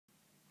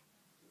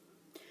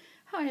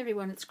Hi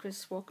everyone, it's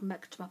Chris. Welcome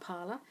back to my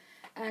parlour,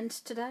 and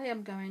today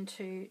I'm going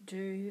to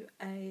do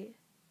a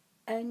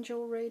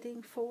angel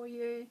reading for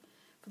you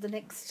for the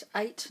next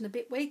 8 and a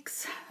bit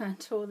weeks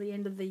until the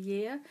end of the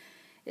year.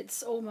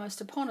 It's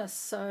almost upon us,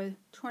 so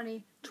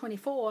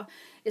 2024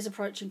 is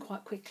approaching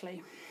quite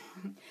quickly.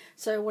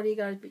 So what are you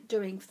going to be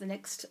doing for the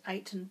next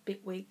 8 and a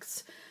bit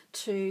weeks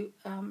to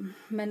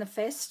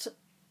manifest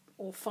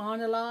or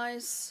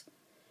finalise,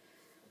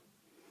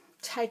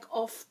 take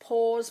off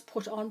pause,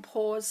 put on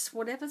pause,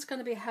 whatever's going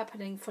to be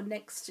happening for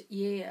next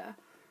year?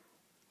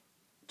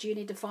 Do you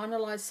need to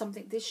finalise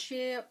something this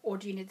year, or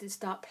do you need to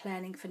start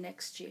planning for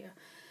next year?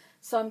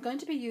 So I'm going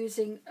to be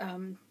using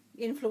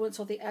influence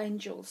of the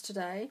angels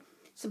today,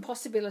 some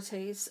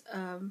possibilities,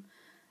 an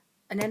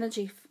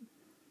energy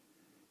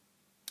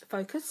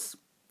focus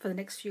for the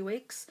next few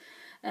weeks,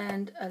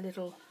 and a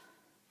little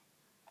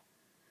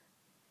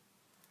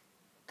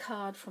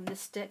card from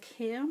this deck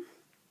here.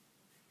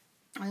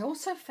 I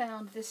also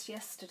found this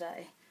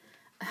yesterday,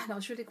 and I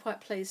was really quite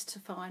pleased to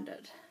find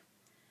it.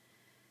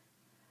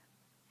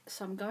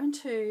 So I'm going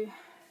to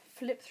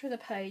flip through the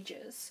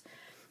pages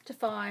to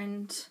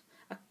find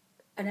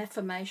an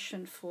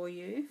affirmation for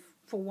you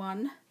for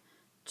 1,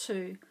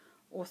 2,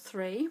 or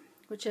 3,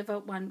 whichever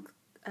one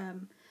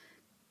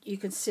you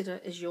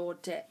consider as your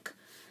deck.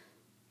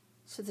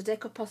 So the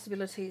deck of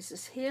possibilities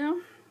is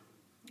here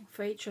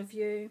for each of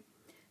you.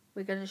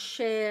 We're going to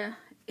share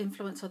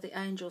Influence of the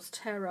Angels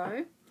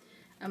Tarot,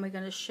 and we're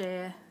going to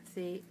share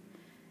the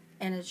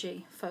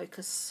energy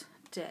focus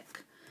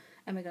deck,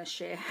 and we're going to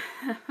share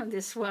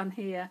this one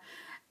here.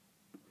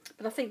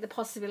 But I think the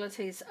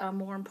possibilities are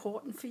more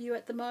important for you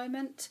at the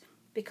moment,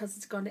 because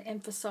it's going to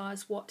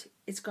emphasize what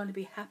is going to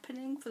be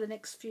happening for the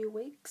next few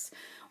weeks,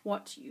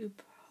 what you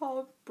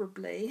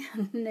probably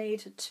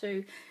need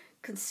to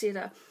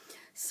consider.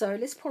 So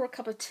let's pour a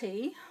cup of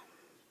tea.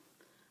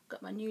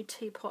 Got my new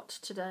teapot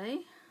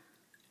today.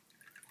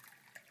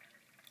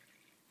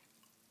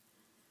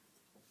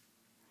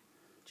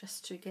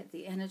 Just to get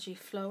the energy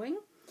flowing.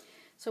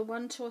 So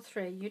 1, 2, or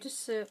 3, you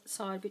just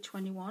decide which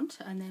one you want,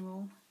 and then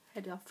we'll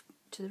head off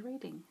to the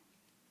reading.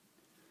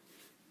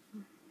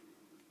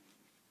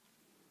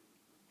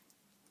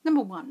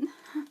 Number 1.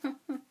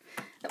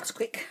 That was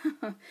quick.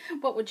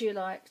 What would you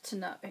like to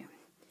know?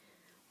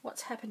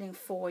 What's happening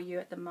for you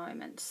at the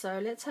moment? So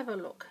let's have a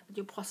look at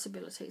your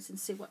possibilities and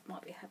see what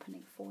might be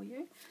happening for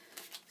you.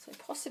 So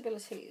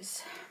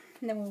possibilities,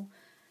 and then we'll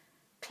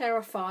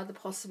clarify the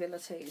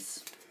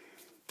possibilities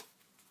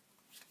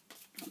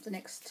of the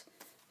next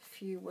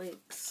few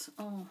weeks.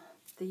 Oh,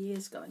 the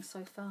year's going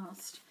so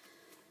fast.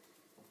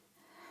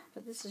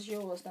 But this is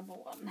yours, number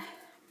 1.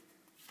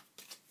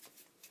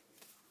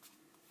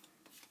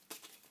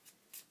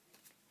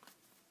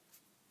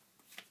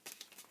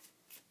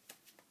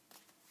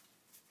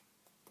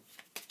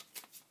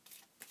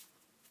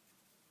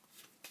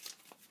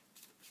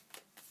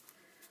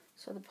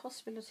 So the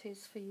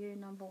possibilities for you,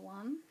 number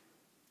 1,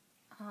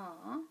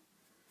 are,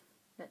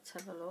 let's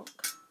have a look.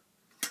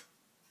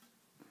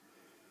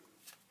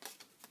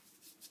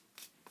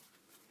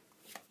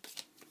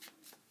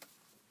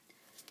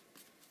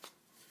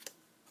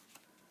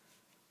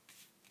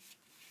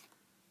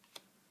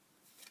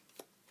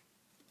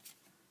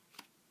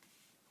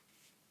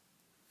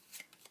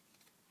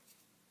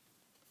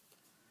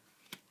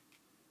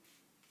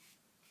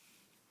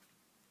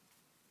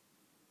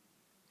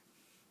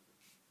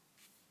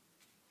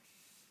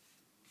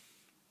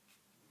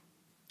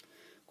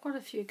 Quite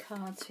a few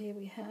cards here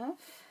we have.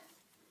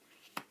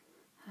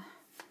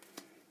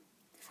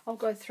 I'll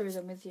go through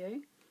them with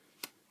you,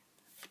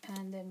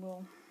 and then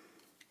we'll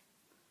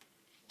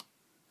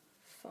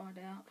find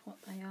out what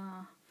they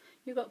are.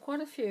 You've got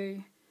quite a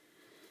few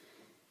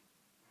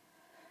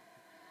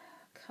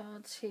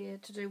cards here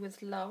to do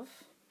with love,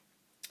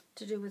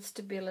 to do with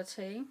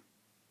stability,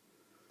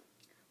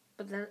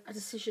 but a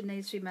decision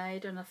needs to be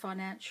made, and a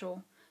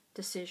financial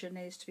decision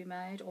needs to be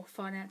made, or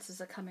finances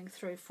are coming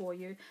through for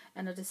you,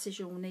 and a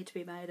decision will need to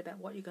be made about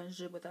what you're going to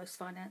do with those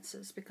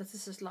finances, because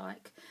this is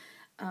like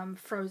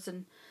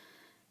frozen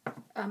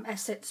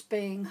assets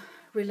being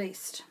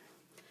released.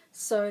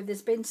 So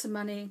there's been some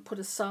money put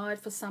aside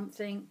for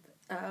something,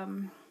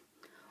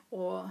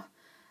 or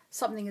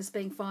something is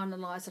being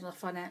finalised on a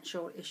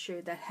financial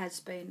issue that has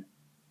been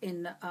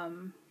in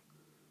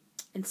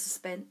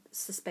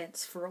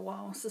suspense for a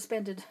while,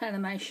 suspended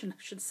animation,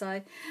 I should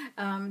say.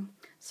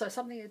 So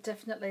something is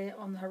definitely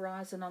on the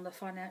horizon on the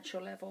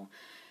financial level,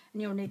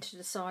 and you'll need to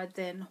decide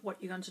then what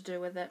you're going to do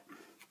with it.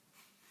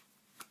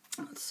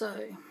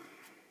 So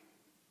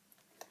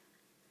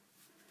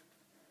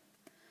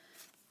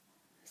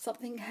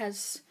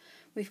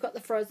we've got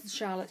the frozen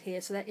Charlotte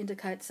here, so that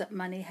indicates that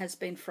money has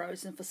been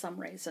frozen for some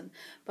reason,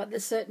 but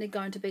there's certainly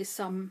going to be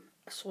some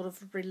sort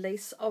of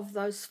release of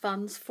those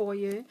funds for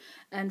you,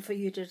 and for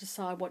you to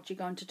decide what you're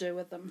going to do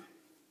with them.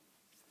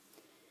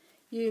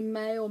 You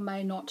may or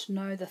may not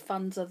know the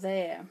funds are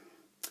there.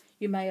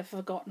 You may have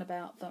forgotten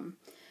about them,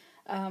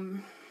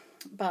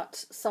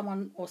 but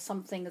someone or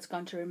something is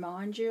going to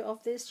remind you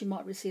of this. You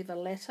might receive a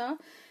letter,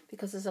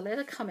 because there's a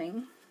letter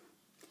coming.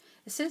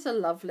 It says a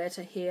love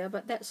letter here,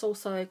 but that's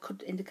also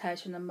could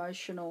indicate an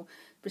emotional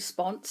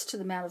response to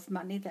the amount of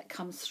money that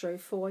comes through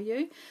for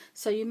you.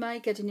 So you may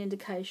get an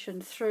indication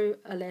through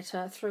a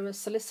letter, through a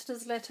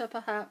solicitor's letter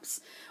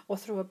perhaps, or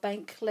through a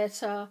bank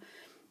letter,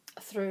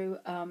 through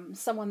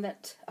someone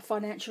that, a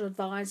financial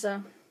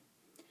advisor,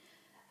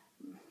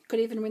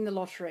 could even win the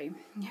lottery,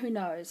 who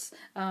knows,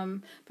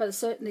 but it's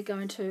certainly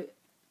going to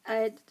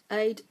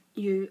aid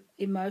you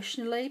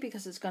emotionally,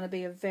 because it's going to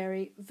be a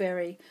very,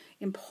 very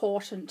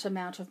important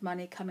amount of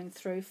money coming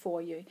through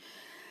for you.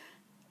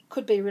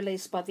 Could be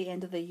released by the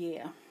end of the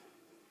year,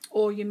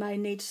 or you may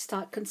need to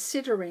start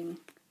considering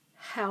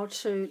how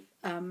to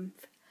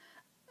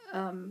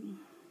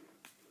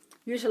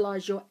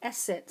utilize your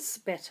assets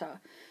better,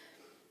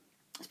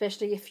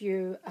 especially if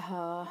you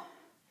are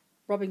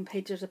robbing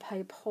Peter to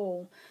pay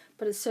Paul.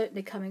 But it's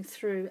certainly coming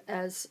through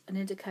as an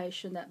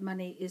indication that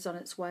money is on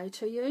its way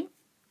to you.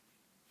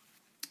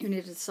 You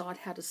need to decide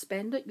how to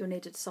spend it. You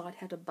need to decide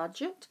how to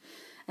budget.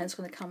 And it's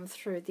going to come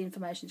through, the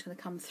information is going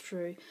to come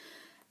through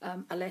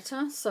a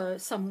letter, so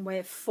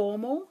somewhere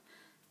formal.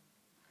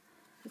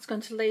 It's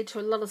going to lead to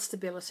a lot of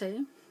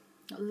stability.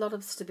 A lot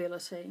of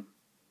stability.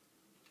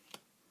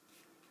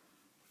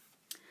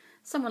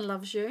 Someone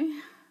loves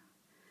you.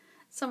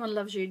 Someone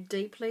loves you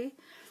deeply.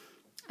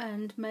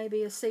 And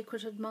maybe a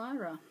secret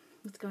admirer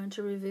is going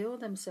to reveal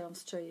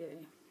themselves to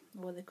you.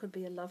 Or there could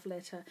be a love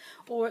letter.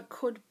 Or it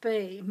could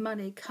be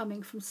money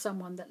coming from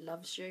someone that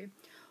loves you.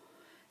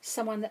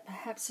 Someone that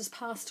perhaps has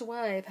passed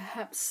away,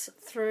 perhaps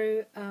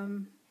through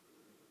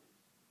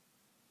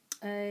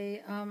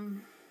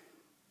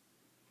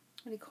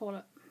what do you call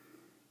it?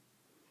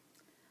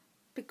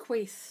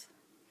 Bequeath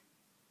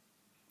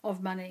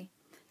of money.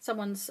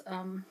 Someone's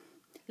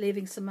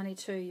leaving some money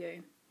to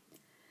you.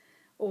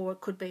 Or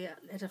it could be a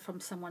letter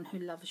from someone who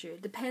loves you.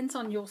 It depends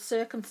on your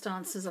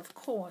circumstances, of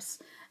course,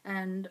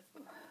 and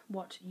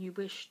what you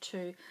wish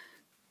to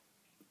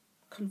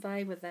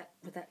convey with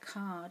that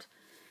card.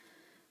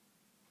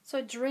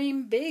 So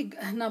dream big,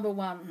 number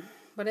one.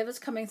 Whatever's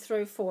coming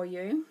through for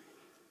you,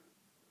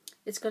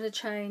 it's going to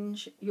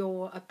change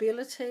your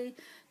ability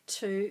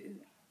to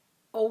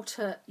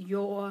alter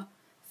your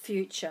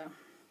future.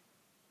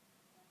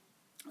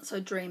 So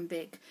dream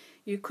big.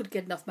 You could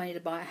get enough money to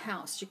buy a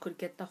house. You could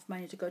get enough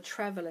money to go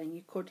travelling.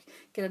 You could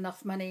get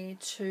enough money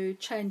to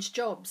change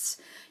jobs.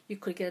 You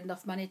could get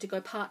enough money to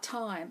go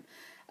part-time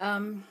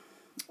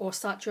or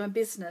start your own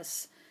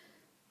business.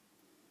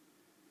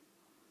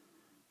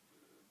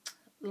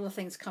 A lot of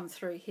things come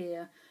through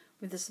here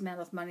with this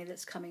amount of money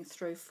that's coming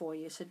through for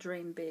you. So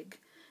dream big.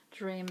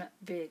 Dream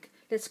big.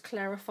 Let's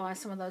clarify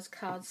some of those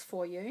cards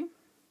for you.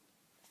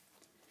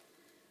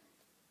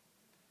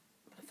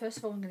 First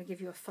of all, I'm going to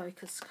give you a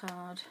focus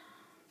card.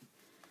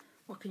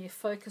 What can you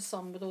focus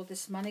on with all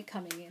this money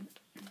coming in?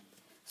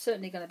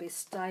 Certainly going to be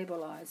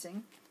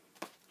stabilising.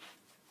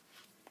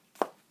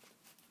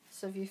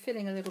 So if you're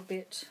feeling a little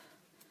bit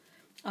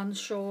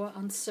unsure,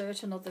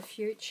 uncertain of the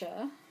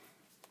future,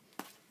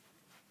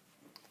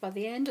 by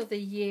the end of the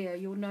year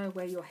you'll know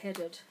where you're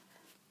headed.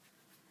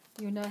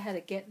 You'll know how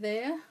to get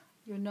there.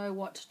 You'll know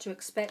what to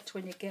expect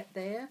when you get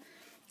there.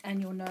 And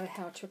you'll know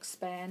how to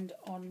expand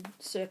on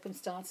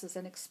circumstances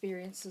and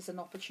experiences and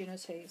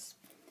opportunities.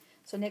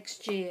 So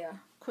next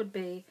year could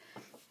be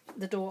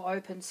the door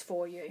opens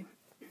for you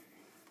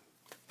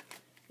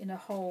in a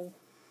whole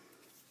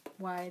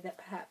way that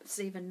perhaps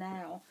even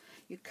now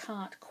you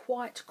can't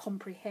quite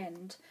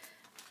comprehend,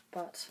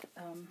 but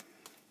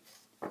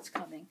it's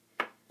coming.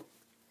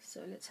 So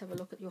let's have a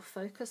look at your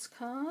focus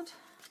card.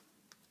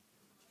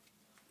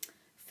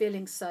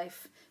 Feeling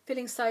safe.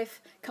 Feeling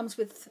safe comes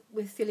with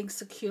feeling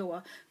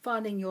secure,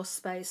 finding your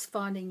space,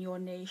 finding your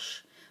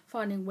niche,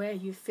 finding where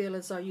you feel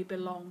as though you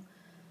belong.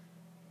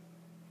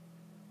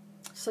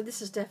 So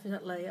this is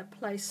definitely a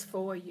place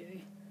for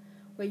you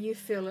where you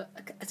feel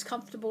as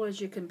comfortable as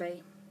you can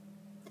be.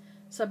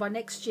 So by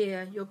next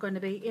year you're going to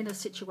be in a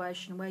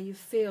situation where you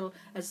feel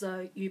as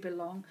though you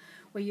belong,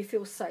 where you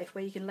feel safe,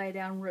 where you can lay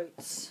down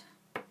roots,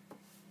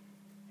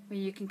 where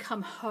you can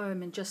come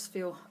home and just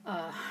feel,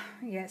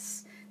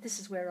 yes, this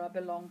is where I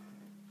belong.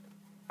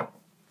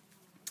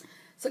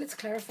 So let's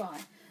clarify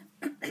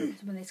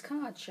some of these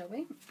cards, shall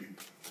we?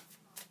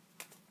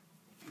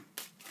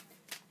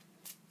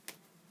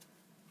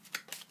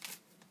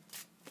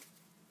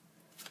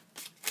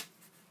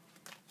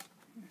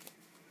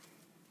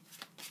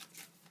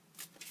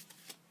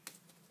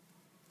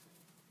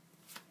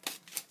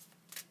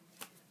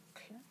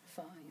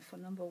 Clarifying for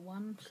number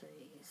one,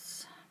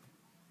 please.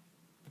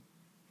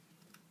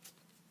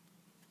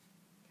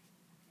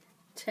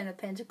 Ten of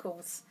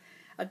Pentacles.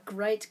 A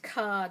great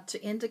card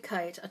to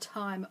indicate a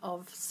time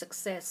of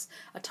success,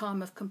 a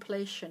time of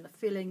completion, a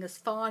feeling as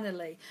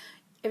finally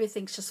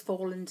everything's just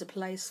fallen into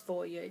place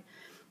for you.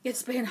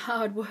 It's been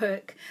hard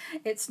work.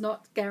 It's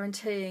not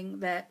guaranteeing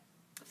that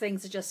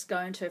things are just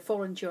going to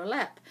fall into your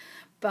lap,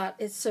 but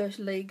it's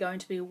certainly going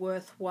to be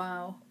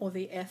worthwhile. Or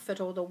the effort,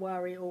 or the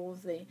worry, or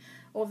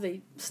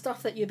the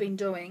stuff that you've been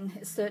doing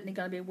is certainly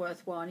going to be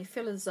worthwhile. And you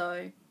feel as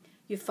though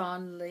you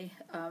finally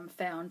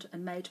found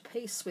and made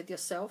peace with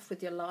yourself,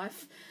 with your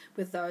life,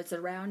 with those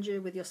around you,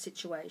 with your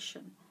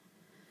situation.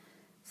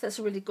 So that's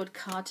a really good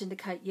card to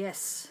indicate,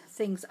 yes,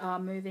 things are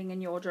moving in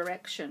your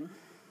direction.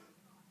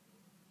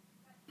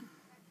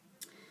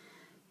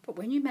 But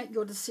when you make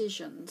your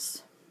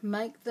decisions,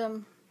 make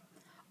them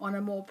on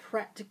a more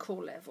practical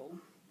level.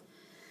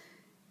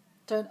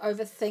 Don't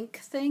overthink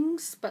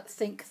things, but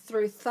think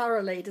through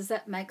thoroughly. Does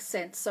that make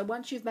sense? So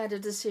once you've made a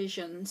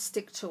decision,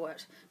 stick to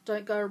it.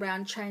 Don't go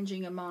around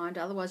changing your mind.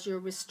 Otherwise, you'll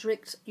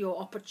restrict your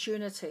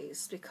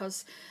opportunities,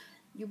 because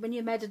when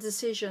you made a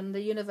decision,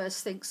 the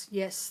universe thinks,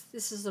 yes,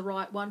 this is the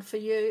right one for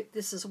you.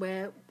 This is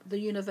where the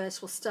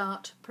universe will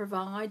start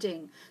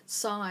providing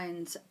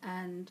signs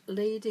and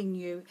leading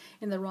you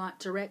in the right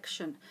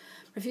direction.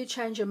 If you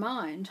change your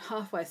mind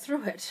halfway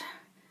through it,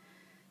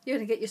 you're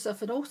going to get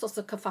yourself in all sorts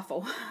of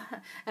kerfuffle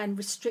and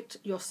restrict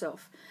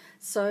yourself.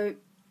 So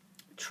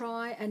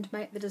try and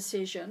make the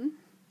decision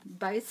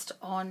based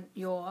on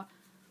your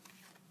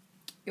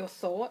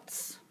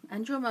thoughts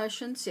and your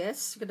emotions.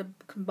 Yes, you're going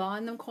to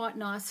combine them quite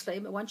nicely,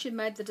 but once you've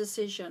made the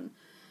decision,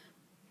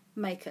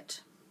 make it.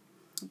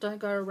 Don't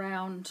go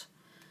around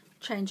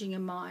changing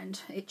your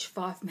mind each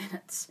 5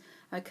 minutes,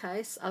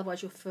 okay? So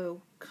otherwise you'll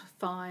feel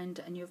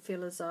confined and you'll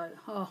feel as though,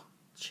 oh,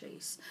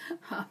 jeez,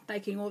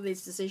 making all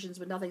these decisions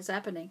but nothing's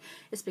happening.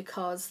 It's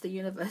because the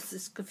universe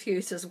is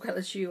confused as well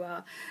as you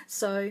are.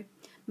 So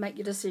make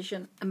your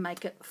decision and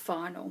make it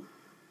final.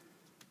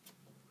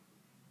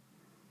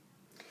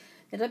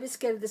 Now, don't be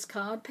scared of this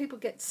card. People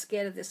get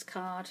scared of this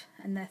card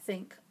and they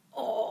think,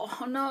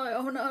 oh no,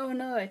 oh no, oh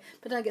no.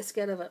 But don't get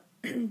scared of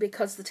it,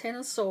 because the Ten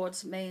of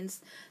Swords means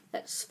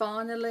that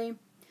finally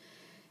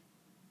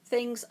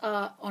things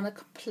are on a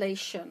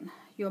completion.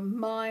 Your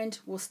mind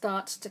will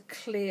start to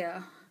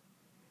clear.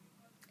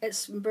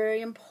 It's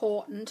very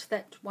important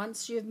that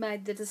once you've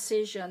made the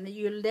decision, that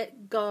you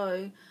let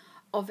go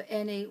of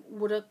any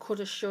woulda,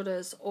 coulda,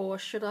 shouldas, or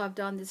should I have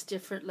done this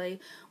differently?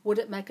 Would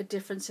it make a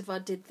difference if I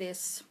did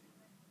this?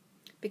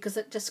 Because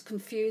it just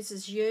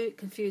confuses you, it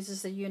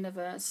confuses the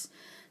universe.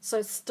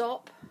 So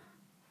stop,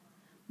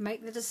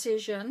 make the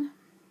decision,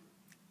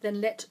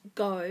 then let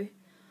go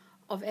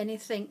of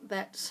anything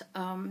that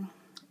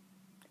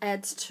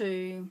adds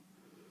to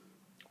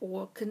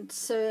or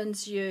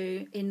concerns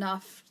you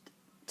enough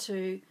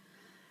to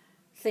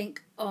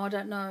think, oh, I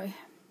don't know,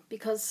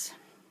 because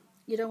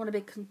you don't want to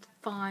be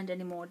confined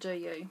anymore, do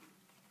you?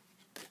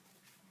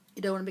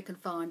 You don't want to be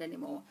confined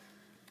anymore,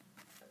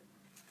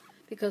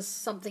 because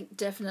something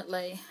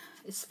definitely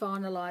is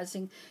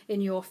finalising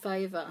in your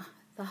favour.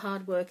 The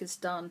hard work is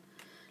done.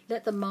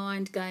 Let the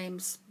mind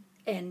games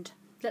end.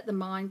 Let the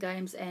mind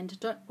games end.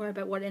 Don't worry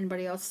about what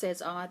anybody else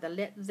says either.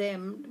 Let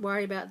them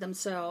worry about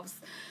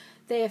themselves.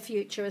 Their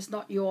future is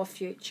not your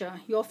future.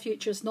 Your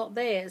future is not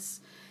theirs.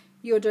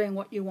 You're doing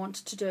what you want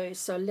to do,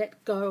 so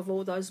let go of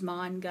all those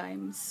mind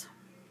games,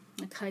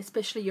 okay,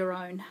 especially your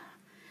own,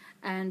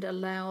 and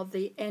allow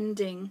the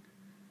ending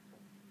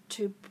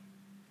to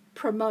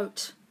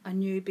promote a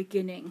new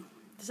beginning.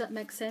 Does that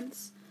make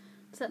sense?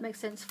 Does that make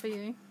sense for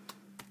you?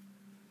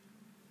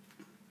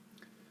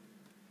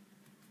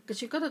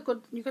 Because you've got a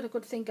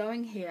good thing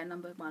going here.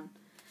 Number one,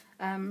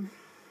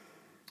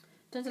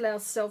 don't allow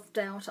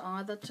self-doubt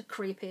either to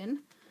creep in.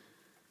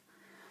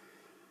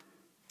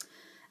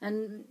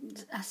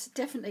 And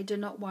definitely do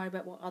not worry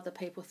about what other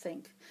people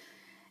think.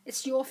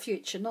 It's your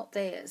future, not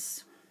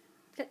theirs.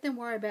 Let them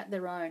worry about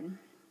their own.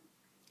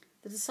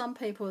 There's some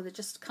people that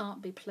just can't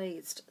be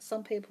pleased.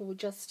 Some people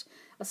just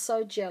are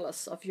so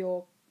jealous of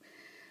your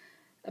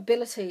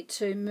ability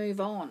to move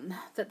on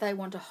that they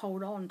want to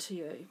hold on to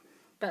you.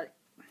 But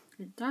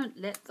don't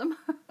let them.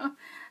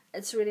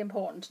 It's really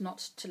important not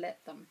to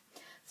let them.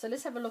 So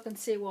let's have a look and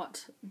see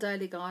what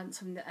daily guidance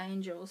from the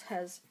angels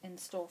has in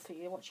store for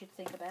you, what you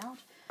think about.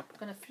 I'm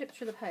going to flip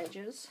through the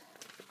pages.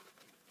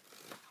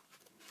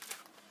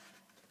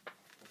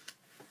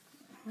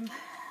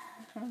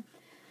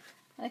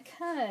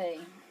 Okay.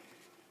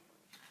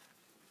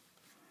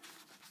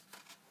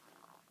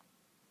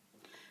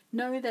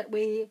 Know that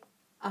we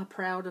are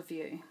proud of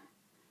you.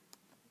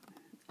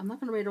 I'm not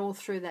going to read all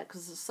through that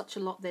because there's such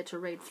a lot there to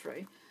read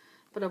through,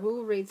 but I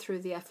will read through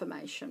the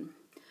affirmation.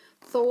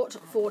 Thought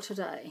for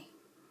today.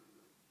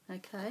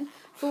 Okay,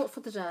 thought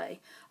for the day.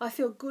 I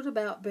feel good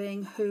about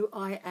being who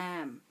I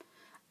am,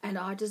 and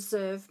I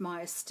deserve my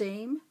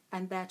esteem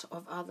and that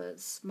of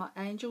others. My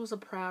angels are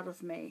proud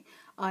of me.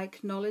 I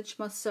acknowledge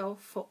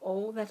myself for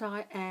all that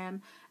I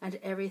am and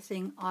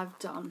everything I've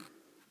done.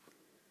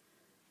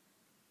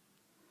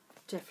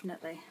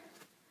 Definitely.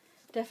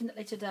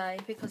 Definitely today,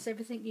 because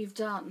everything you've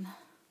done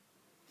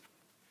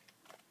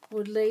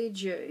would lead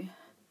you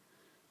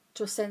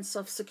to a sense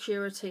of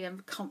security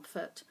and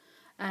comfort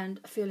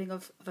and a feeling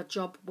of a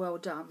job well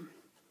done.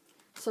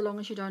 So long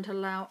as you don't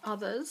allow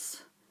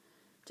others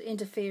to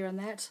interfere in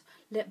that.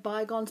 Let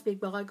bygones be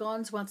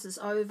bygones. Once it's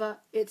over,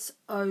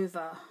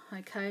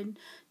 okay?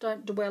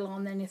 Don't dwell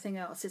on anything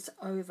else. It's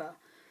over.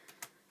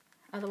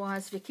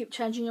 Otherwise, if you keep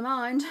changing your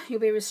mind, you'll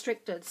be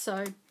restricted.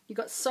 So you've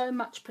got so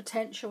much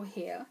potential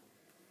here.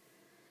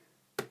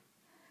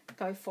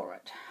 go for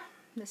it.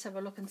 Let's have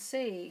a look and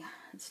see.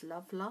 It's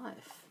love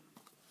life.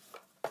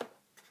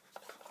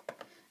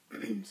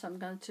 So I'm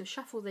going to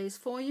shuffle these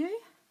for you.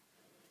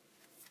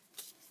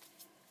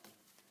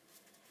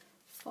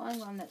 Find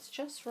one that's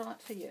just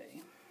right for you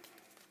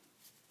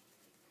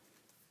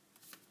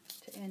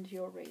to end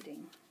your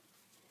reading.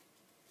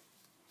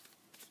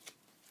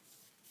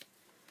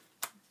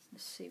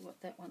 Let's see what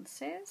that one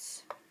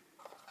says.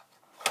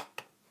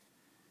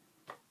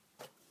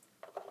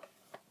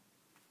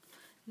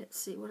 Let's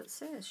see what it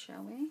says,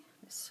 shall we?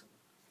 Let's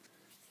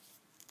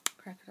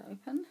crack it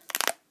open.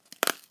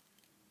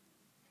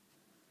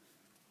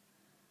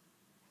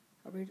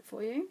 I'll read it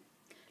for you.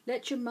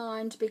 Let your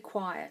mind be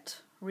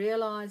quiet,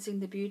 realizing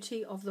the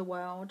beauty of the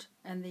world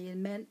and the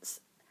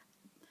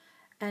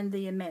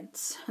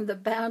the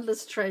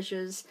boundless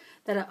treasures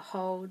that it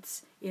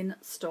holds in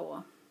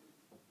store.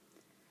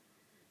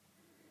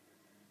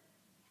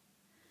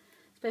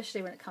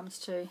 Especially when it comes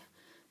to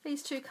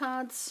these two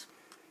cards.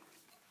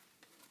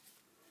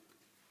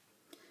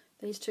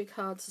 These two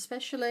cards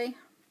especially.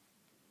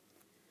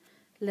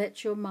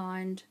 Let your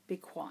mind be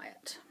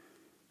quiet.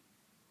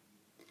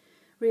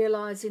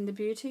 Realizing the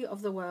beauty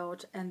of the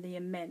world and the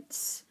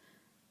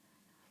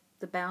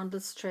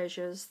boundless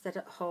treasures that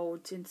it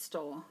holds in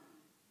store.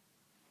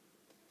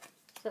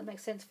 Does that make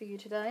sense for you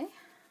today?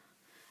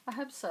 I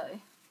hope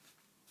so.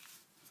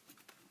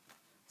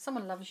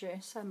 Someone loves you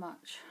so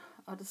much.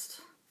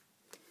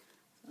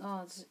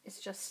 It's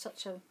just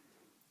such a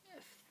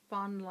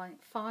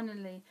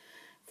finally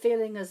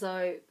feeling as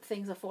though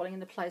things are falling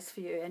into place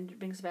for you, and it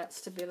brings about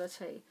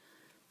stability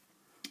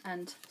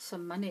and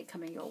some money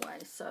coming your way.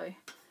 So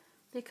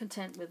be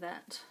content with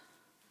that,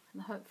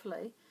 and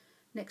hopefully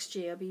next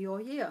year will be your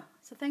year.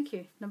 So thank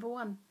you, number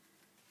 1.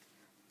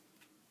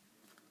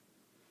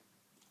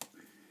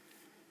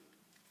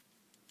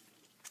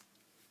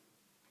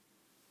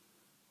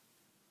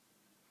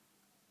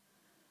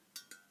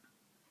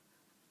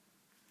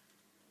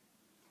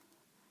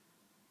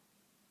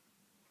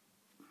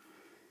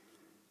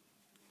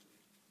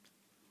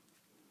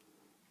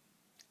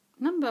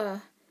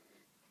 Number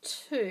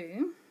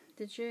 2,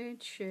 did you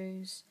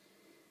choose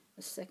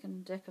a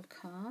second deck of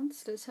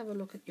cards? Let's have a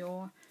look at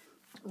your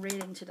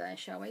reading today,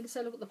 shall we? Let's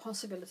have a look at the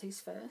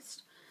possibilities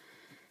first.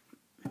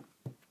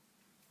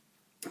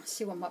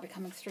 See what might be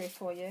coming through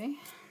for you.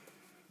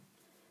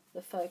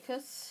 The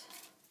focus.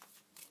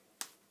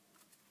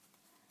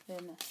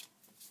 Then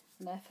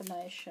an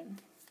affirmation.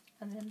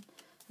 And then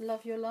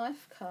love your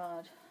life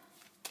card.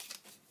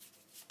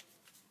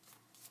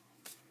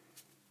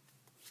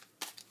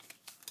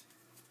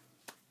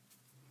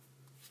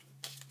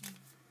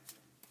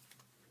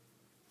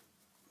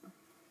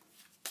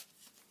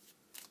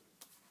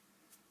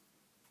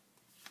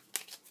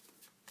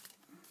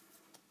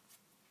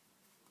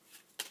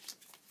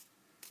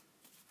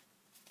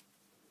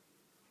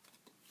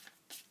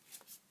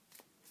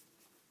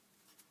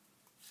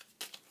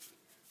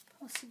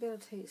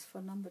 Possibilities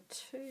for number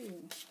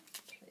 2,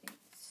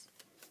 please.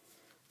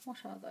 What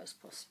are those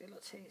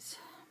possibilities?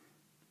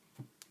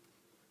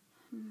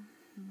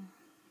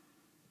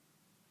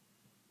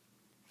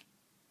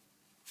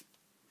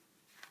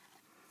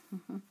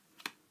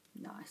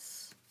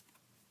 Nice.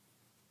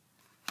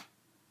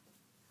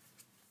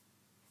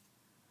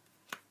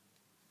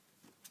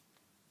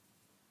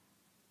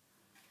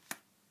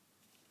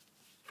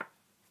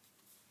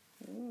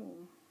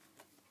 Ooh.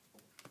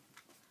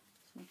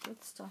 Some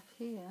good stuff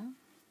here.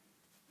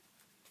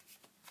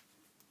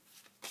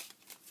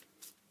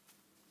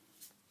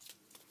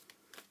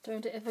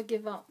 Don't ever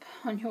give up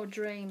on your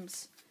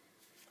dreams.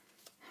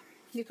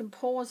 You can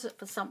pause it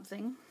for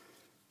something.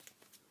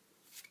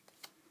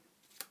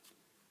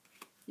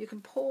 You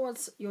can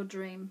pause your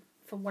dream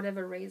for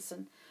whatever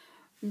reason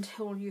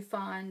until you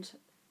find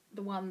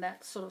the one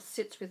that sort of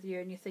sits with you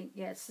and you think,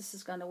 yes, this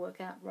is going to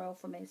work out well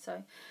for me.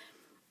 So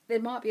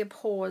there might be a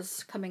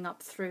pause coming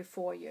up through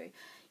for you.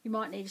 You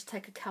might need to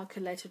take a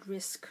calculated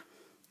risk,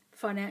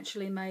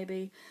 financially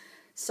maybe,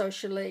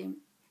 socially,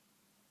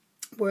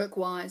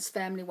 work-wise,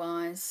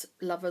 family-wise,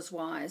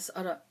 lovers-wise.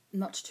 I'm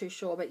not too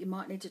sure, but you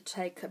might need to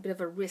take a bit of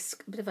a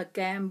risk, a bit of a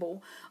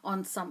gamble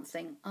on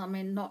something. I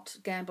mean, not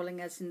gambling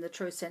as in the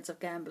true sense of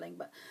gambling,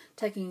 but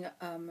taking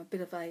a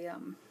bit of a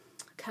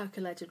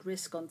calculated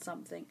risk on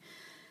something.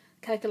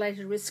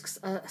 Calculated risks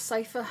are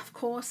safer, of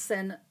course,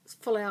 than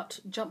full-out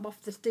jump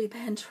off the deep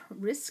end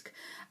risk,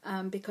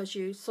 because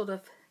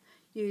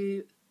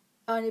you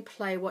only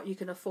play what you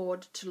can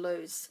afford to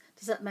lose.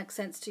 Does that make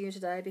sense to you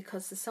today?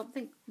 Because there's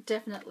something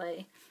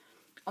definitely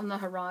on the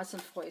horizon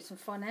for you. Some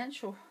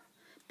financial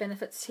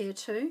benefits here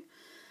too.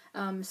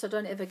 So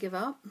don't ever give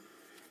up.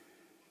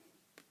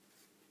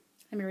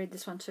 Let me read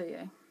this one to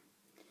you.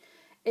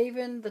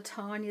 Even the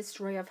tiniest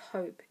ray of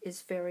hope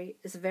is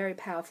a very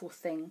powerful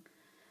thing.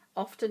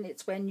 Often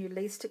it's when you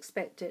least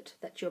expect it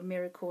that your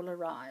miracle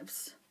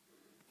arrives.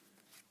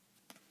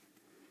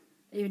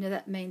 Even if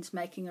that means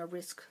making a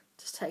risk,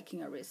 just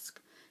taking a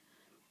risk.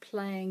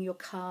 Playing your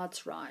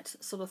cards right,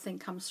 sort of thing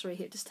comes through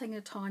here. Just taking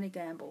a tiny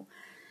gamble.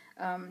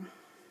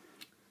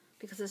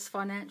 because there's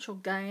financial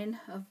gain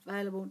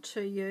available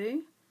to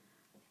you.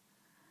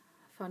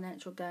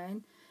 Financial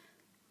gain.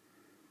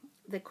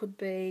 There could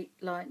be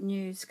like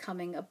news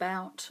coming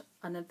about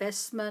an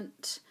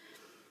investment,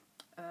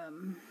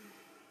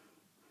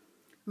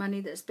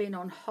 money that's been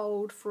on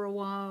hold for a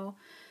while,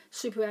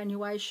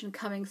 superannuation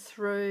coming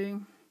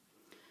through,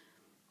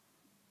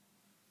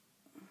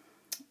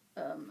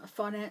 a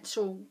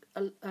financial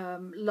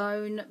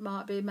loan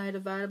might be made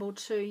available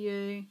to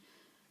you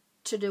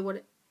to do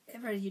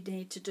whatever you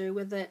need to do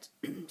with it.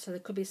 So there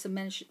could be some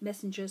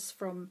messengers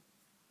from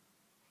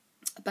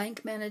a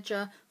bank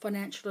manager,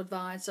 financial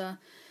advisor.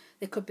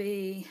 There could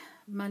be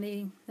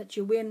money that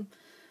you win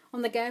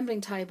on the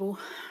gambling table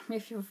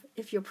if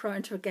you're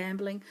prone to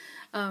gambling,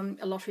 a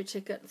lottery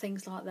ticket,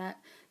 things like that.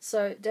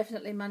 So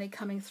definitely money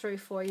coming through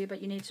for you,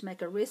 but you need to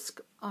make a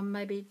risk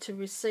maybe to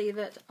receive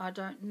it. I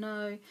don't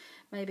know.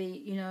 Maybe,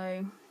 you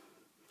know,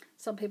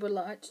 some people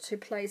like to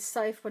play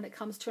safe when it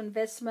comes to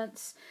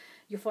investments.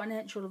 Your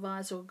financial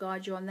advisor will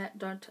guide you on that.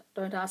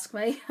 Don't ask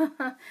me.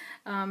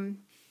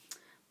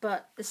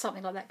 But there's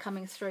something like that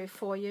coming through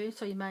for you.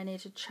 So you may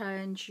need to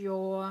change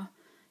your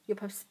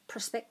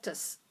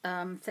prospectus,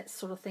 that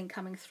sort of thing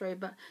coming through.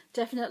 But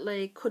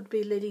definitely could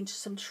be leading to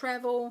some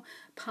travel,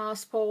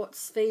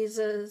 passports,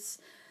 visas,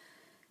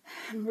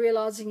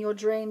 realising your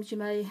dreams. You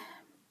may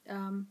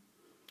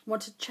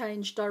want to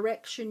change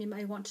direction. You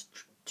may want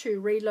to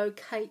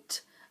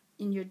relocate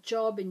in your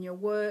job, in your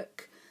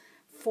work,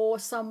 for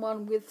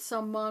someone, with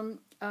someone.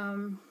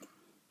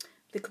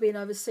 There could be an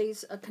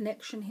overseas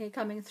connection here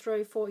coming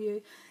through for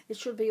you. It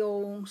should be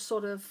all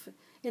sort of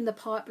in the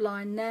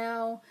pipeline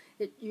now.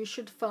 You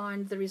should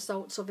find the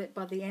results of it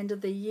by the end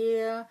of the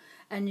year,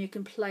 and you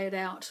can play it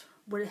out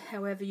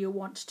however you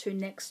want to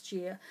next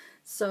year.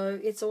 So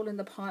it's all in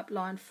the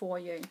pipeline for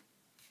you.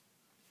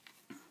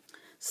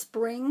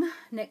 Spring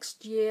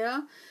next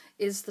year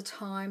is the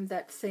time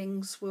that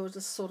things will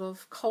just sort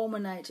of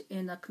culminate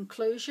in a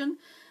conclusion,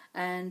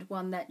 and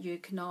one that you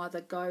can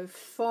either go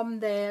from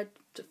there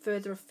to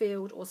further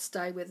afield or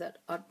stay with it,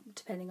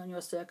 depending on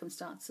your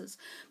circumstances,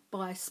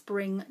 by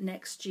spring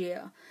next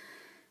year.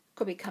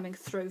 Could be coming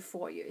through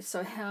for you.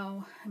 So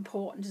how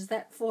important is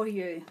that for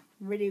you?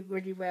 Really,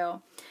 really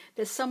well.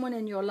 There's someone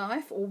in your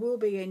life, or will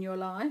be in your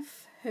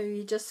life, who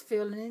you just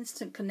feel an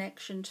instant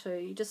connection to.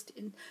 You're just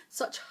in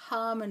such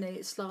harmony.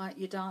 It's like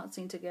you're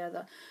dancing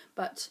together,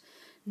 but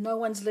no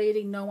one's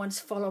leading, no one's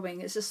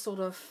following. It's just sort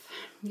of,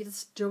 you're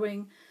just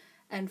doing,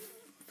 and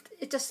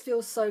it just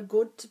feels so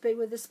good to be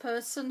with this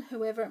person,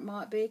 whoever it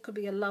might be. It could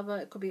be a lover,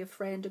 it could be a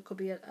friend, it could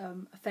be a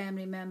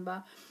family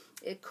member.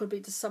 It could be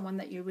just someone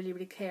that you really,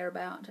 really care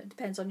about. It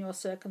depends on your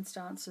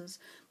circumstances.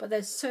 But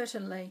they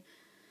certainly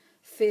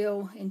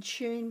feel in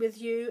tune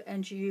with you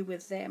and you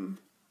with them.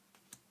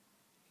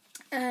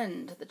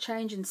 And the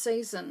change in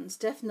seasons,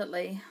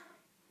 definitely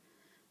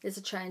there's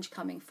a change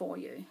coming for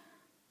you.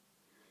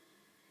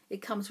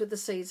 It comes with the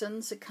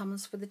seasons, it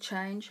comes with the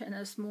change, and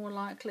it's more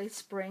likely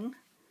spring.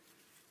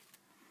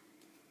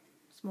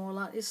 It's more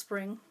likely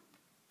spring.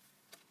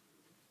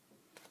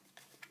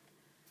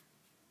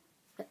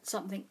 That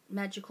something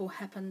magical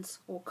happens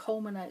or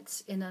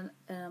culminates in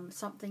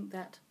something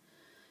that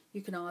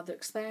you can either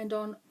expand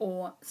on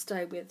or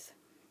stay with,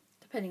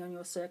 depending on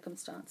your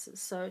circumstances.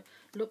 So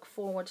look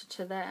forward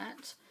to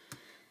that.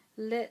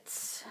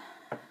 Let's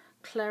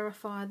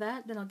clarify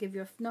that. Then I'm going to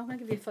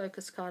give you a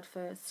focus card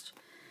first.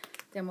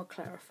 Then we'll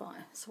clarify.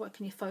 So what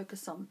can you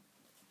focus on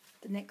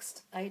the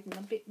next 8 and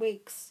a bit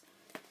weeks?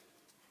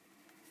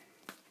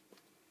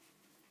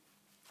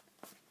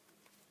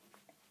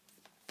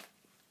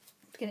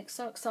 Getting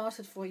so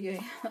excited for you.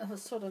 I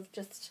was sort of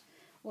just,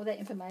 all that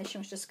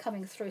information was just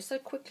coming through so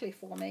quickly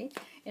for me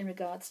in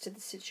regards to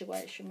the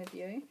situation with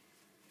you.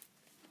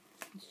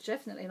 It's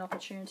definitely an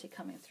opportunity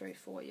coming through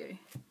for you.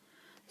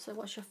 So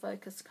what's your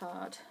focus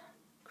card?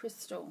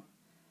 Crystal.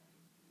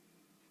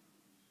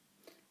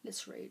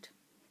 Let's read.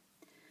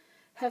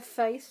 Have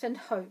faith and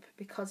hope,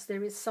 because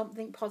there is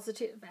something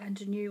positive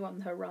and new on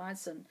the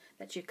horizon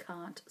that you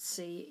can't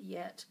see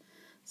yet.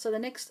 So the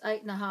next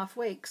 8.5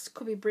 weeks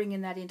could be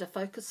bringing that into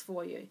focus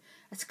for you.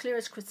 As clear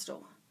as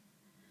crystal.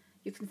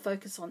 You can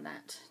focus on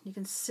that. You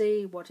can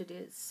see what it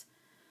is.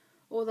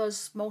 All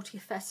those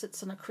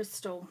multifacets on a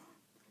crystal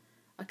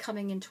are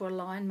coming into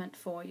alignment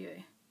for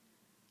you.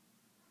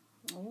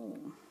 Oh,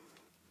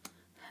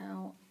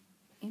 how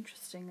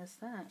interesting is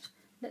that?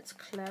 Let's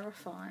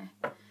clarify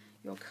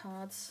your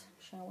cards,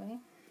 shall we?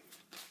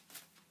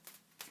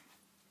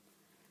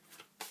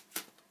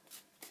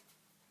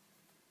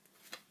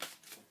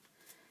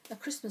 A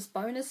Christmas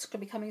bonus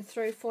could be coming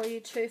through for you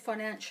too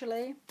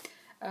financially.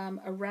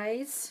 A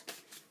raise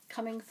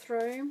coming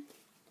through.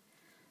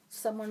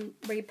 Someone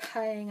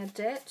repaying a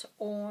debt,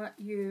 or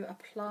you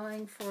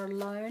applying for a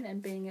loan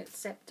and being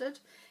accepted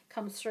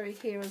comes through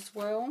here as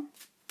well.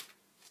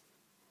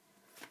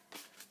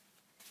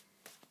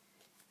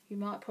 You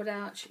might put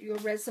out your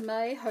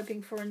resume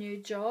hoping for a new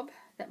job.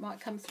 That might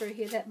come through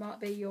here. That might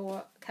be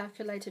your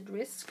calculated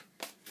risk.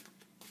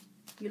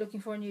 You're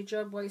looking for a new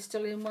job while you're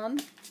still in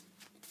one.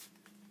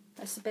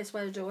 That's the best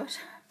way to do it.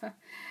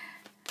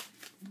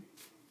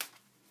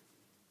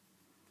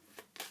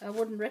 I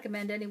wouldn't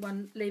recommend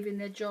anyone leaving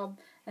their job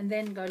and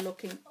then go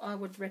looking. I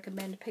would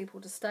recommend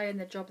people to stay in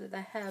the job that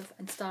they have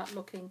and start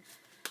looking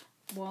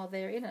while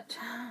they're in it.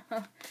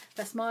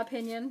 That's my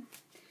opinion.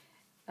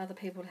 Other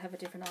people have a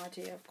different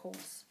idea, of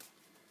course.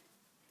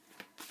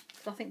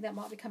 So I think that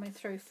might be coming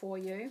through for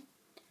you.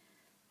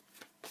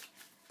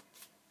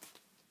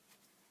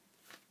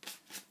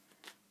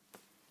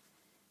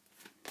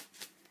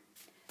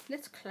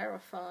 Let's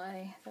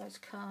clarify those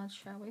cards,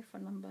 shall we, for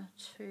number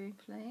 2,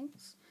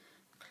 please.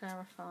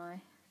 Clarify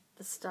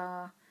the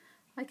star.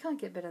 I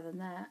can't get better than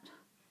that.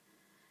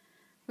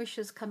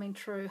 Wishes coming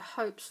true,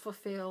 hopes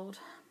fulfilled.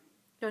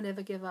 Don't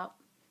ever give up.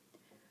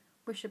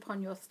 Wish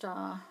upon your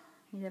star.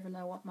 You never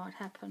know what might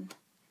happen.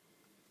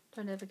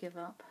 Don't ever give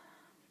up.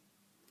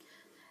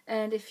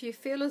 And if you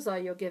feel as though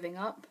you're giving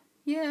up,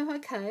 yeah,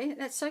 okay,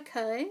 that's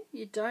okay.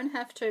 You don't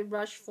have to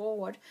rush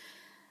forward.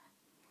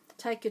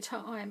 Take your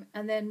time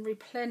and then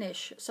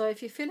replenish. So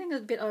if you're feeling a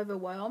bit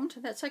overwhelmed,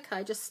 that's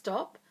okay. Just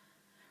stop.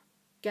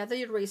 Gather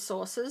your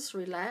resources.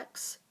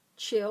 Relax.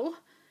 Chill.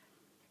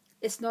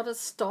 It's not a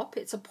stop.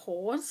 It's a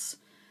pause.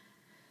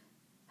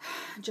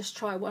 Just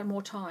try one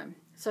more time.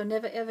 So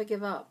never ever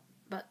give up.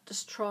 But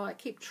just try.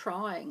 Keep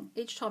trying.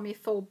 Each time you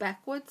fall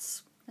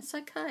backwards, that's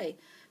okay.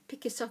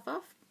 Pick yourself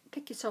up.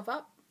 Pick yourself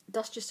up.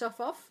 Dust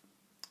yourself off.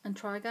 And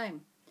try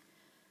again.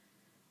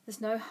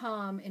 There's no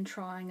harm in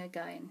trying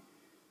again.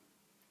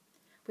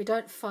 We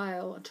don't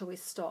fail until we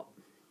stop.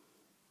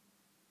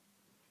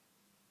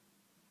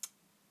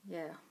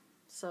 Yeah,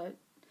 so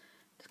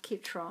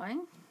keep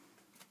trying.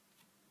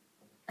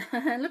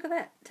 Look at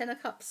that, 10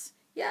 of Cups.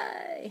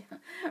 Yay!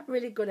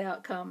 Really good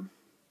outcome.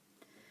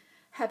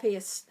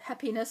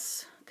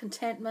 Happiness,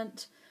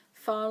 contentment,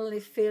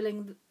 finally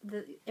feeling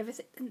that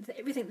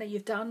everything that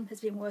you've done has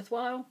been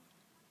worthwhile.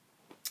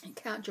 And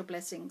count your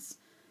blessings.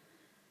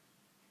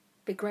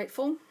 Be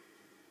grateful.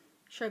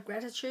 Show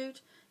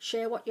gratitude.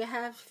 Share what you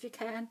have if you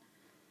can.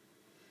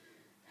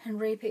 And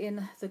reap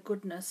in the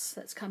goodness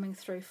that's coming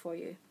through for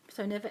you.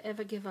 So never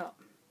ever give up.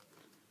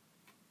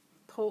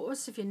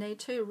 Pause if you need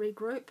to.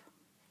 Regroup.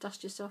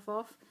 Dust yourself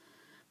off.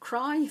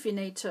 Cry if you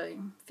need to.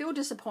 Feel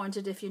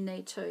disappointed if you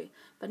need to.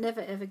 But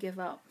never ever give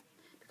up.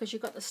 Because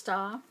you've got the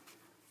star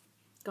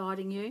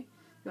guiding you.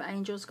 Your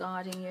angels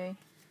guiding you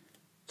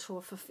to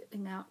a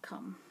fulfilling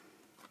outcome.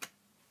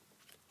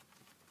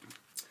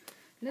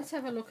 Let's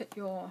have a look at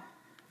your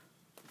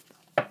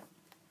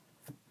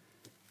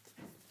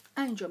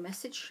angel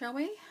message, shall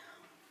we?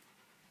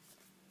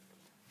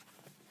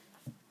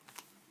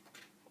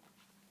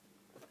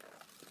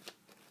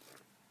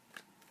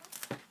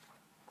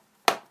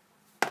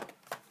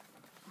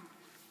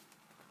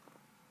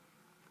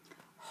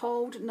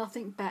 Hold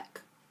nothing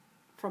back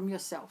from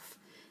yourself.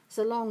 It's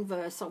a long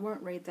verse. I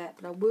won't read that,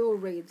 but I will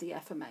read the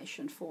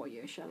affirmation for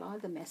you, shall I?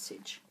 The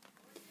message.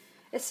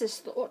 It says,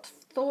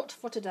 thought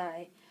for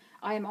today.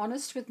 I am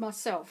honest with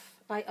myself.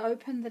 I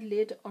open the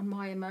lid on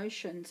my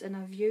emotions and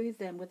I view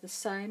them with the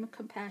same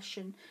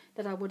compassion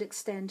that I would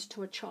extend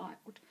to a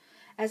child.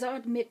 As I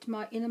admit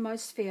my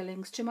innermost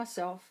feelings to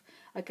myself,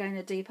 I gain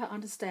a deeper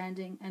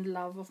understanding and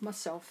love of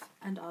myself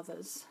and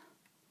others.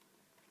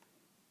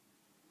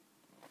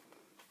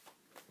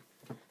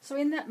 So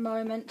in that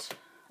moment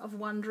of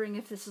wondering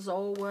if this is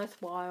all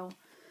worthwhile,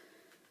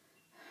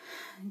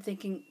 and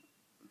thinking,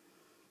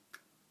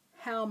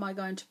 how am I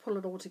going to pull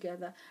it all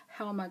together?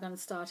 How am I going to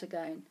start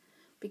again?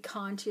 Be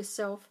kind to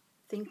yourself.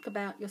 Think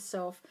about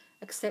yourself.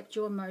 Accept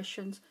your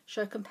emotions.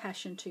 Show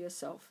compassion to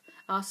yourself.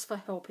 Ask for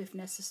help if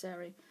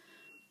necessary.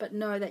 But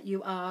know that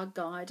you are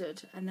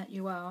guided and that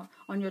you are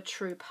on your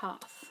true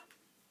path.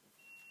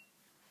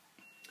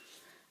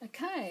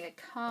 Okay,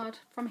 a card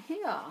from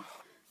here.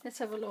 Let's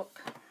have a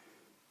look.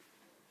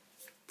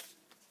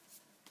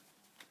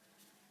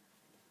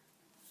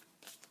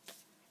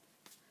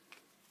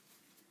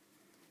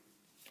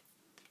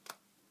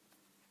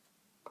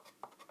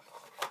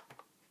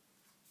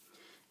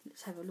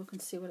 Let's have a look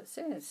and see what it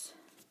says.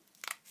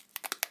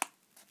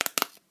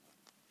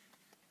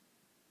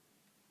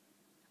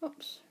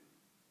 Oops.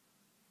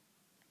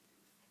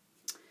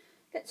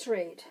 Let's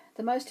read.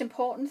 The most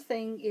important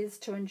thing is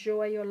to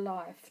enjoy your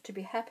life. To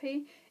be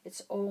happy,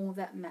 it's all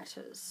that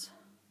matters.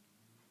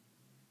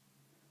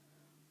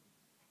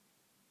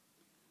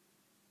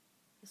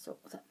 It's all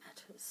that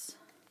matters.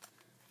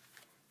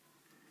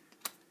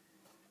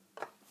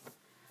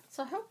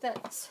 So I hope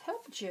that's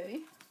helped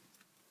you.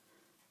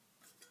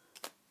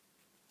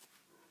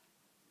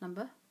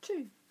 Number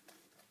 2.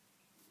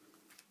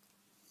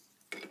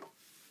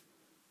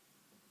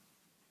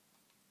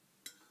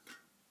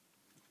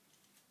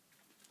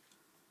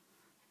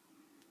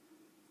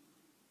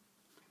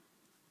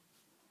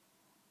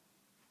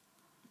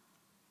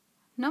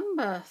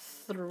 Number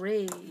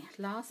 3,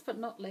 last but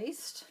not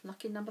least,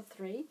 lucky number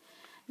 3.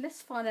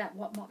 Let's find out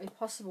what might be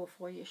possible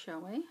for you, shall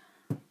we?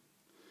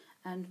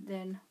 And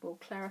then we'll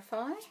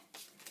clarify.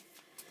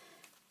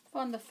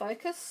 Find the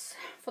focus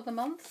for the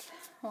month,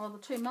 or the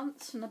 2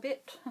 months and a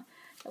bit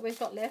that we've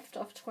got left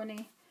of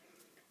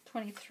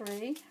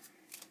 2023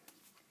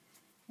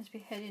 as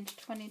we head into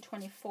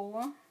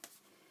 2024.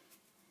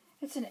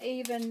 It's an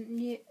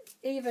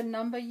even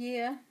number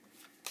year.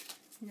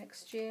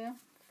 Next year,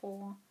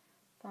 4,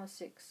 5,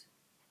 6,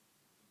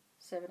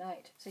 7,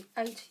 8. See,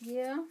 8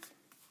 year.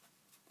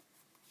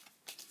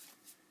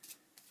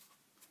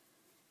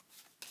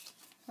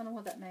 I don't know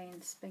what that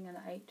means, being an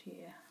 8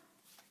 year.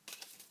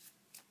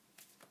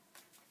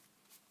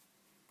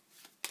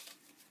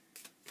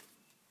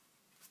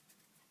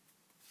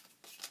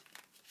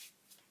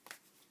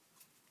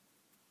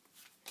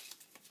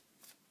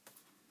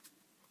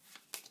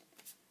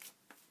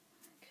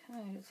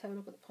 Okay, let's have a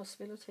look at the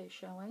possibility,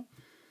 shall we?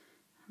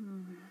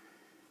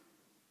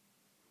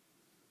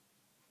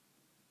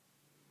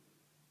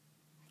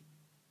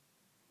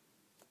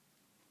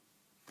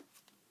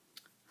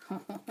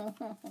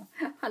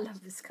 I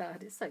love this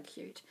card. It's so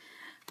cute.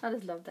 I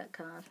just love that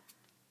card.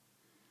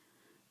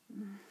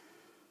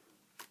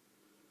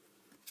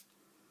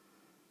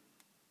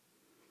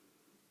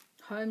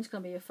 Home's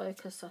going to be a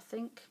focus, I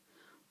think.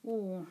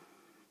 Ooh,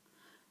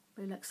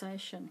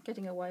 relaxation,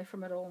 getting away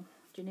from it all.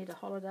 Do you need a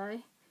holiday?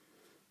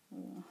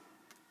 Or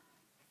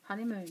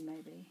honeymoon,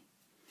 maybe.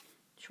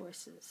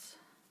 Choices.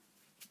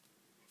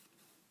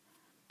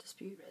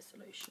 Dispute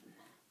resolution.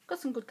 Got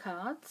some good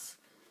cards.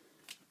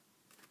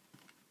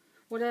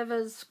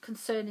 Whatever's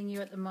concerning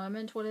you at the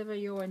moment, whatever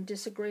you're in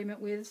disagreement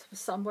with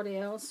somebody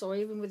else or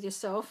even with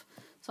yourself.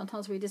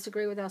 Sometimes we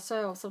disagree with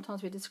ourselves,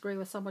 sometimes we disagree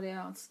with somebody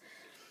else.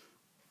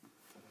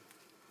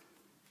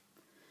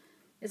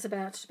 It's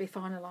about to be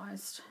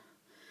finalised.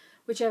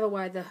 Whichever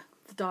way the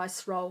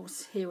dice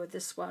rolls here with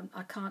this one,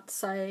 I can't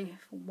say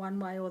one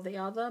way or the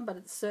other, but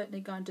it's certainly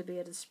going to be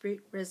a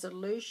dispute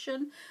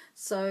resolution.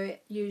 So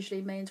it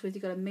usually means whether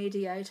you've got a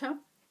mediator,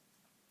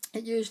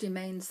 it usually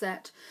means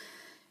that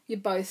you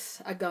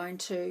both are going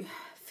to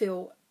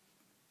feel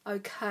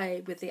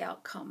okay with the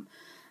outcome.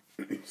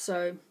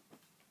 So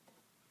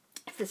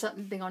if there's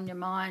something on your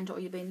mind, or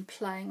you've been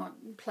playing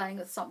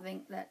with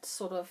something that's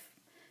sort of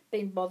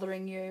been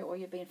bothering you, or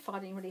you've been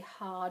fighting really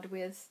hard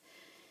with,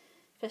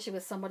 especially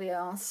with somebody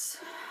else,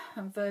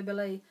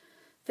 verbally,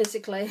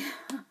 physically,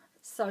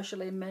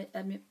 socially,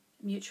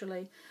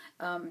 mutually,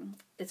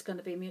 it's going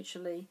to be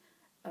mutually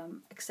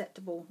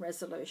acceptable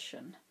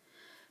resolution.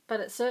 But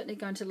it's certainly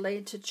going to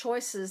lead to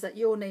choices that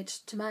you'll need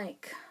to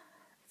make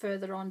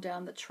further on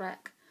down the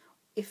track,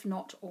 if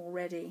not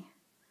already.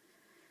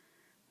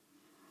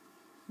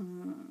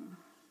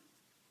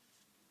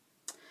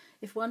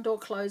 If one door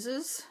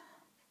closes,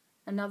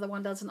 another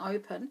one doesn't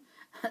open,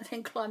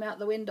 then climb out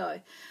the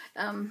window.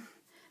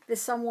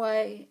 There's some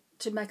way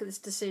to make this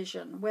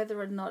decision,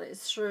 whether or not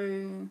it's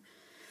through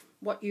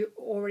what you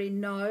already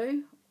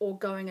know or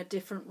going a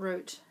different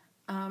route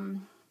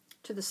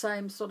to the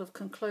same sort of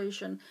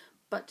conclusion,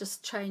 but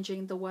just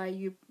changing the way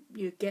you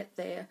get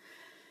there.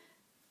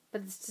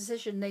 But this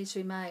decision needs to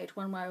be made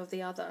one way or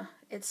the other.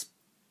 It's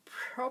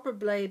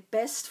probably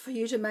best for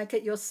you to make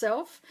it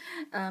yourself,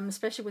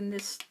 especially when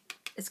this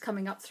is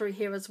coming up through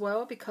here as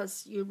well,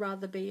 because you'd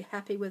rather be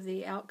happy with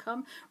the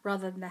outcome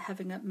rather than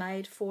having it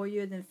made for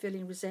you and then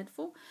feeling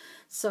resentful.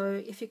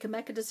 So if you can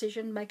make a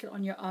decision, make it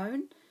on your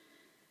own,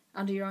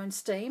 under your own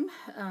steam.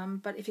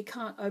 But if you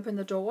can't open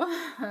the door,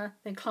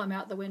 then climb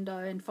out the window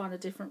and find a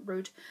different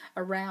route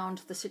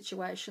around the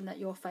situation that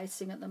you're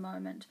facing at the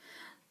moment.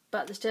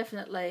 But it's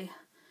definitely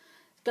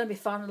going to be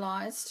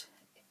finalised,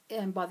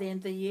 and by the end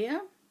of the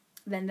year,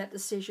 then that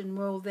decision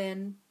will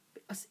then,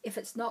 if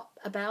it's not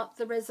about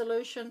the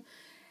resolution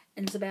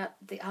and it's about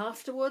the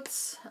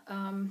afterwards,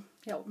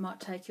 it might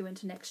take you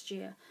into next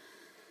year.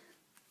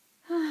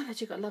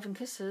 But you've got love and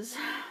kisses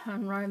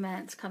and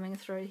romance coming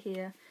through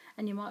here.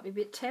 And you might be a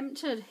bit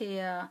tempted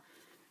here.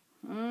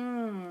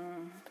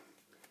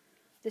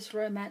 This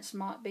romance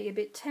might be a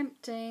bit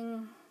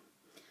tempting.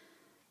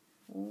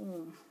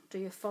 Ooh. Do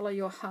you follow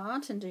your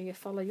heart and do you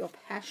follow your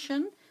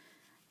passion?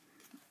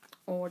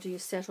 Or do you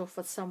settle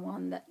for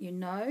someone that you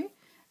know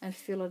and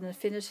feel an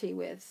affinity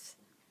with,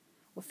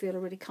 or feel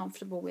really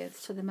comfortable with?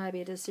 So there may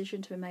be a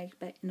decision to be made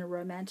in a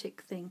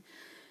romantic thing.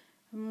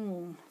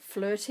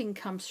 Flirting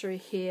comes through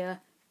here.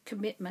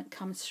 Commitment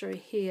comes through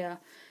here.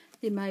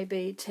 You may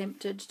be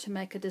tempted to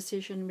make a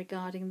decision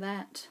regarding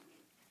that.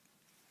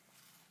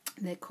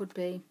 There could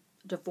be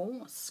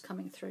divorce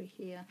coming through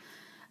here,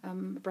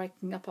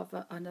 breaking up of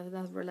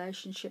another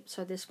relationship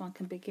so this one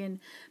can begin.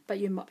 But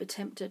you might be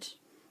tempted.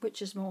 Which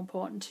is more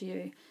important to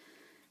you,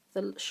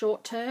 the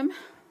short term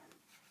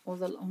or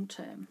the long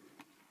term?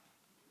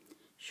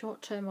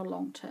 Short term or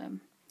long term?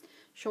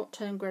 Short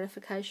term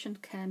gratification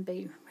can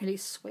be really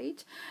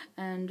sweet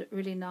and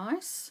really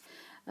nice.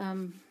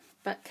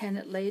 But can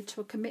it lead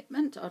to a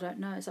commitment? I don't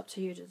know. It's up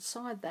to you to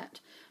decide that.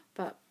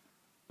 But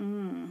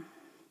I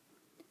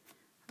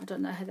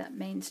don't know how that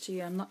means to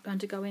you. I'm not going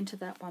to go into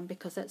that one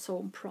because that's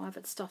all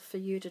private stuff for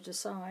you to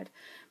decide.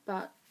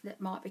 But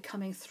that might be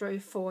coming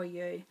through for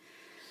you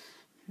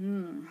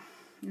in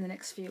the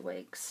next few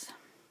weeks.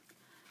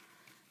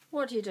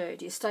 What do? Do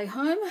you stay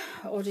home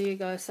or do you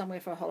go somewhere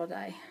for a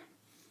holiday?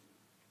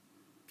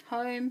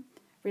 Home,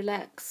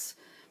 relax,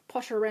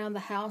 potter around the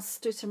house,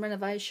 do some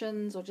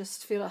renovations, or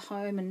just feel at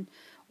home,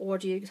 or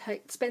do you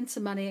spend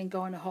some money and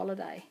go on a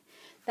holiday?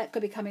 that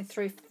could be coming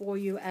through for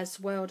you as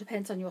well.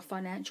 Depends on your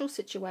financial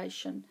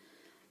situation.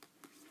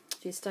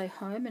 Do you stay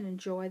home and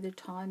enjoy the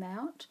time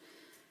out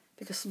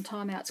because some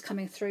time out's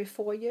coming through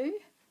for you,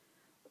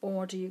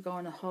 or do you go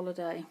on a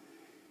holiday?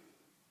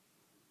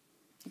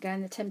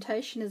 Again, the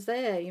temptation is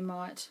there. You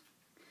might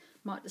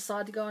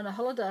decide to go on a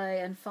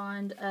holiday and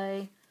find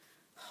a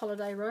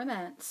holiday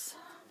romance.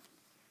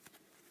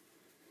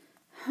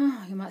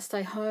 You might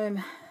stay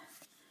home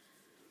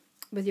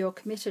with your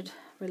committed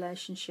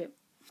relationship.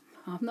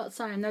 I'm not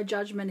saying no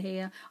judgment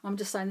here. I'm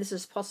just saying this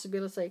is a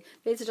possibility.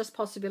 These are just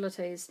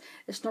possibilities.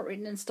 It's not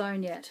written in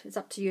stone yet. It's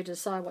up to you to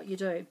decide what you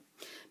do.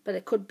 But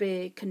it could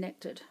be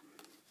connected.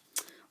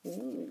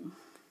 Ooh,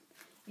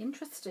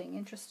 interesting,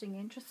 interesting,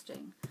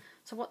 interesting.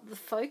 So what the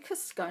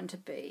focus is going to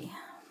be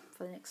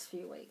for the next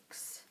few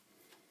weeks?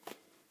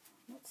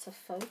 What's the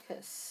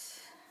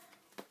focus?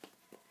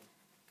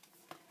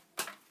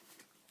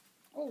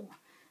 Oh,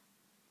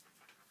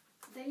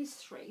 these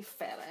three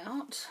fell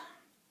out.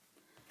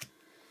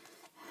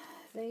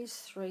 These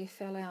three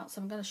fell out, so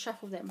I'm going to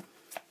shuffle them.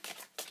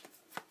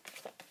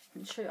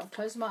 And sure, I'll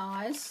close my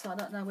eyes, so I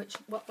don't know which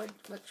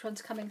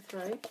one's coming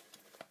through.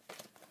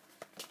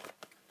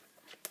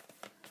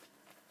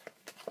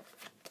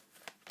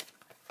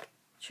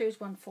 Choose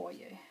one for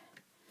you.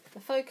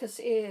 The focus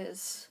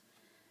is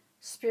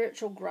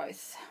spiritual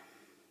growth.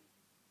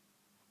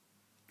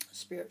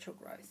 Spiritual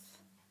growth.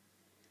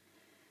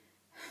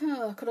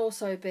 It could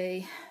also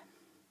be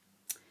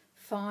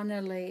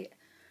finally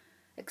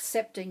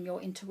accepting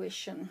your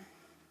intuition.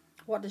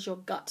 What does your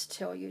gut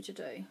tell you to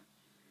do?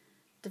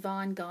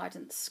 Divine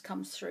guidance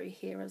comes through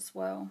here as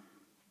well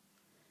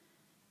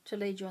to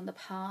lead you on the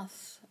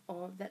path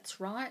of that's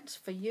right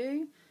for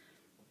you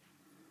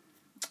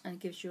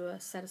and gives you a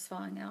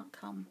satisfying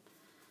outcome.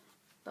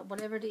 But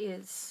whatever it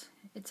is,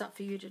 it's up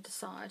for you to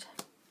decide.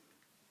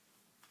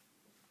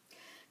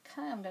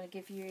 Okay, I'm going to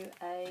give you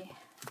a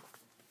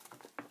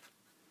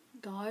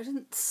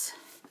guidance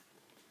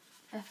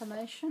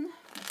affirmation,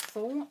 a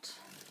thought.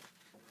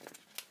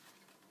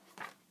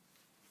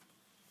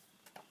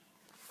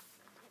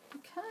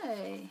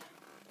 Okay.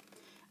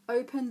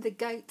 Open the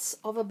gates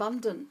of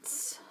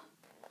abundance.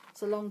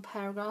 It's a long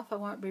paragraph. I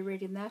won't be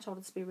reading that. I'll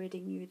just be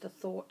reading you the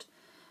thought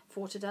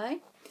for today.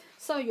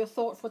 So your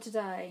thought for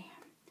today.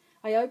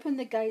 I open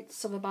the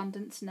gates of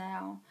abundance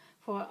now,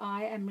 for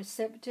I am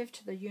receptive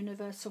to the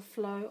universal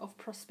flow of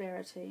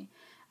prosperity.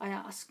 I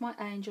ask my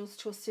angels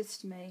to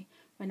assist me.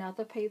 When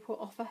other people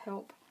offer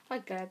help,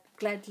 I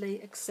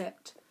gladly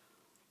accept.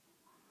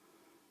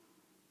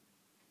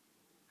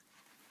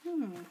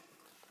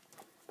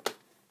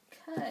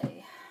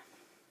 Okay.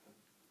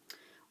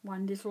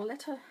 One little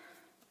letter.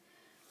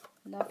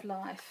 Love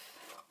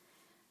life.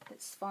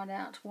 Let's find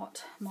out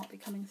what might be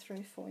coming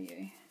through for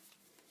you.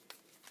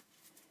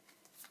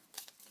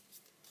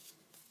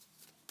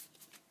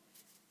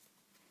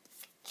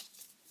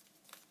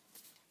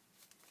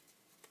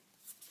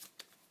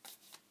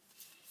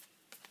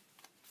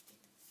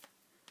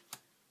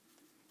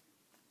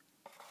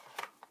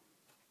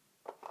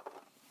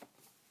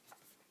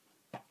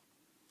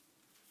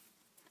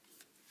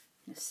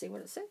 Let's see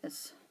what it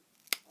says.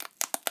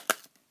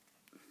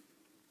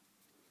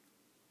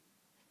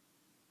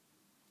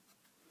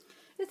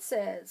 It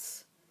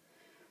says,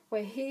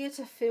 we're here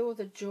to feel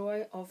the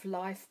joy of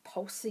life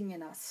pulsing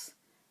in us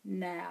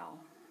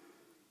now.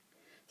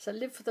 So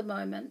live for the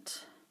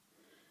moment.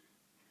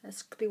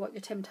 This could be what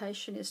your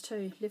temptation is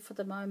too. Live for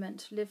the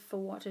moment. Live for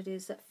what it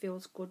is that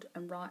feels good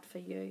and right for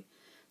you.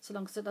 So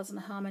long as it doesn't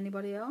harm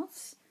anybody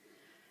else.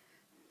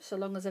 So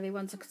long as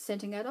everyone's a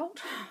consenting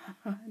adult.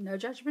 No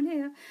judgment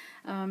here.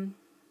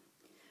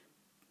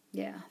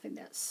 Yeah, I think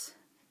that's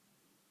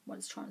what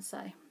it's trying to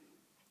say.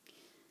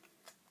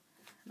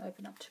 And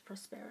open up to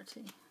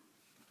prosperity.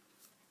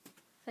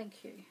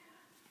 Thank you.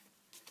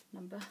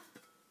 Number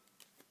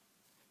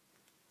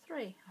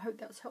 3. I hope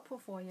that was helpful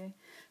for you.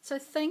 So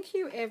thank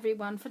you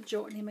everyone for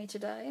joining me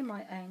today,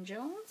 my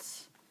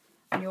angels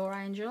and your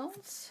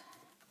angels.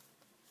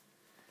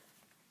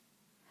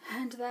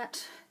 And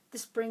that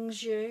this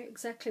brings you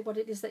exactly what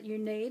it is that you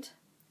need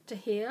to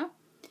hear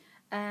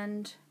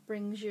and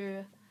brings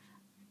you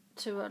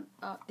to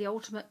the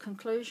ultimate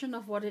conclusion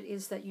of what it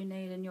is that you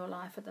need in your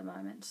life at the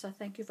moment. So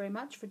thank you very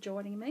much for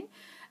joining me,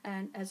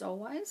 and as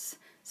always,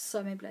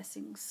 so many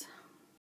blessings.